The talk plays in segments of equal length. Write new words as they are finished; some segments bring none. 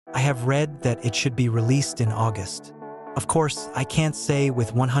I have read that it should be released in August. Of course, I can't say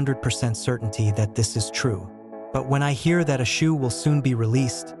with 100% certainty that this is true, but when I hear that a shoe will soon be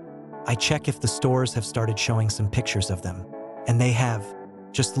released, I check if the stores have started showing some pictures of them. And they have.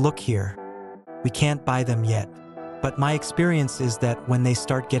 Just look here. We can't buy them yet, but my experience is that when they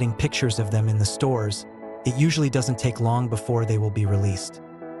start getting pictures of them in the stores, it usually doesn't take long before they will be released.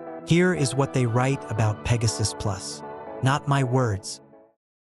 Here is what they write about Pegasus Plus. Not my words.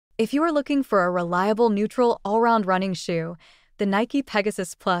 If you are looking for a reliable, neutral, all-round running shoe, the Nike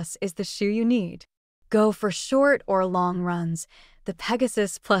Pegasus Plus is the shoe you need. Go for short or long runs. The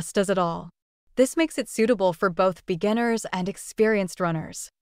Pegasus Plus does it all. This makes it suitable for both beginners and experienced runners.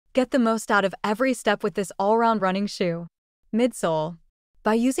 Get the most out of every step with this all-round running shoe. Midsole.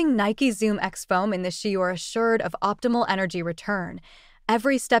 By using Nike Zoom X foam in the shoe, you are assured of optimal energy return.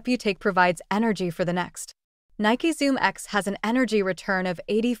 Every step you take provides energy for the next. Nike Zoom X has an energy return of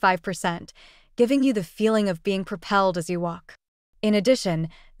 85%, giving you the feeling of being propelled as you walk. In addition,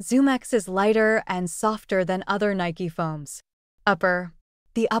 Zoom X is lighter and softer than other Nike foams. Upper.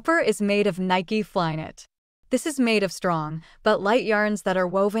 The upper is made of Nike Flyknit. This is made of strong, but light yarns that are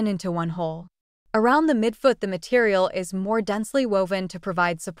woven into one whole. Around the midfoot, the material is more densely woven to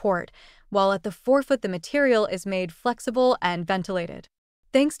provide support, while at the forefoot, the material is made flexible and ventilated.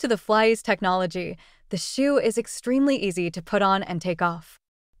 Thanks to the Flyease technology, the shoe is extremely easy to put on and take off.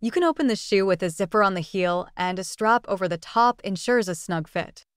 You can open the shoe with a zipper on the heel, and a strap over the top ensures a snug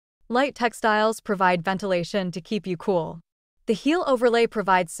fit. Light textiles provide ventilation to keep you cool. The heel overlay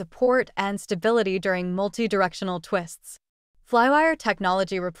provides support and stability during multi-directional twists. Flywire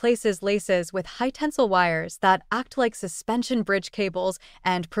technology replaces laces with high-tensile wires that act like suspension bridge cables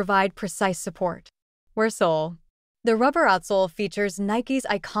and provide precise support. Wear sole. The rubber outsole features Nike's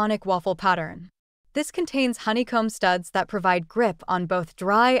iconic waffle pattern. This contains honeycomb studs that provide grip on both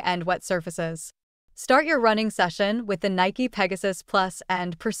dry and wet surfaces. Start your running session with the Nike Pegasus Plus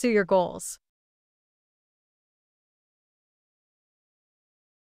and pursue your goals.